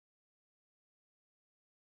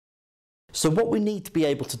So what we need to be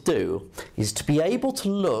able to do is to be able to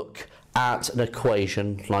look at an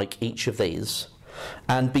equation like each of these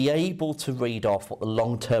and be able to read off what the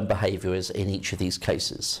long-term behaviour is in each of these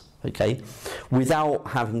cases, okay? Without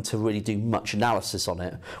having to really do much analysis on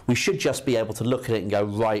it, we should just be able to look at it and go,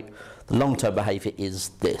 right, the long-term behaviour is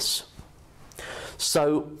this.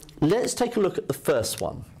 So let's take a look at the first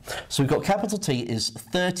one. So we've got capital T is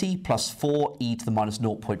 30 plus 4e to the minus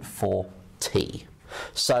 0.4t.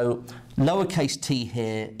 So lowercase t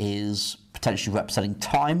here is potentially representing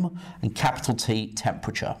time and capital T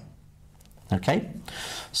temperature. Okay,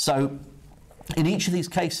 so in each of these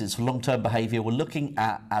cases for long-term behaviour we're looking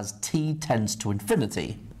at as t tends to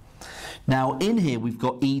infinity. Now in here we've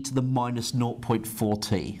got e to the minus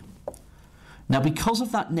 0.4t. Now because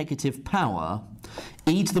of that negative power,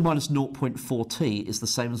 e to the minus 0.4t is the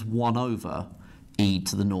same as 1 over e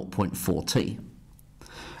to the 0.4t.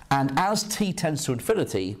 And as t tends to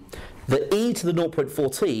infinity, the e to the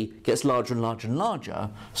 0.4t gets larger and larger and larger,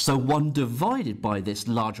 so 1 divided by this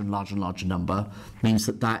larger and larger and larger number means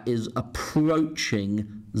that that is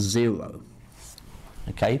approaching 0.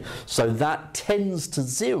 Okay, so that tends to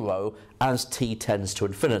 0 as t tends to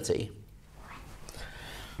infinity.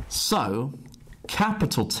 So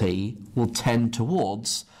capital T will tend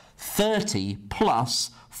towards 30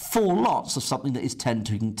 plus 4 lots of something that is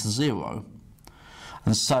tending to 0.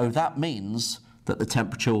 And so that means that the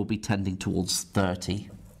temperature will be tending towards 30.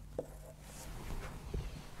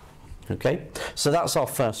 Okay, so that's our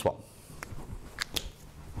first one.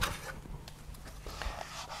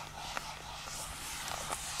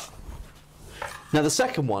 Now the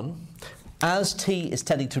second one, as t is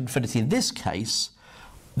tending to infinity in this case,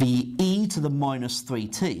 the e to the minus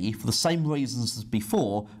 3t, for the same reasons as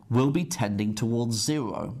before, will be tending towards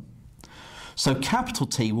 0. So capital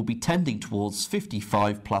T will be tending towards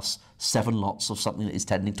 55 plus 7 lots of something that is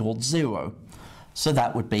tending towards 0. So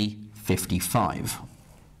that would be 55.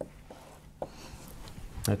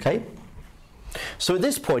 Okay? So at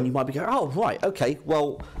this point you might be going, oh right, okay,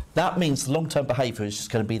 well that means the long-term behaviour is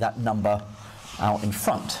just going to be that number out in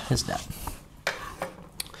front, isn't it?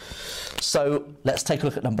 So let's take a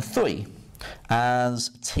look at number 3.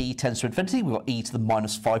 As t tends to infinity, we've got e to the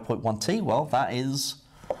minus 5.1t. Well, that is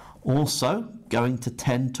also going to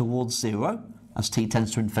tend towards 0 as t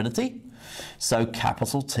tends to infinity. So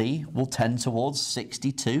capital T will tend towards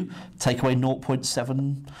 62. Take away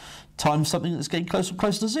 0.7 times something that's getting closer and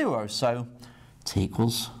closer to 0. So t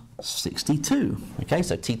equals 62. Okay,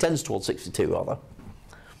 so t tends towards 62 rather.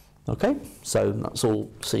 Okay, so that's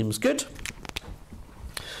all seems good.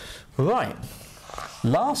 Right,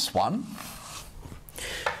 last one.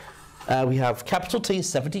 We have capital T is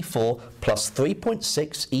 74 plus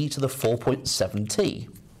 3.6 e to the 4.7t.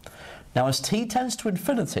 Now as t tends to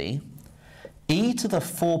infinity, e to the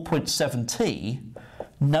 4.7t,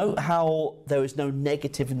 note how there is no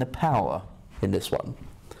negative in the power in this one.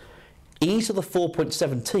 E to the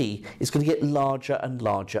 4.7t is going to get larger and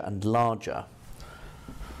larger and larger.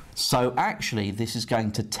 So actually this is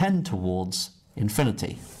going to tend towards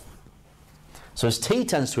infinity. So as t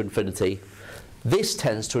tends to infinity, this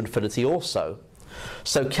tends to infinity also.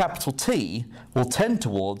 So capital T will tend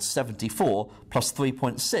towards 74 plus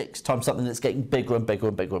 3.6 times something that's getting bigger and bigger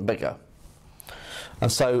and bigger and bigger.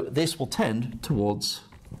 And so this will tend towards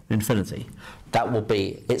infinity. That will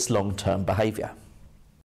be its long-term behaviour.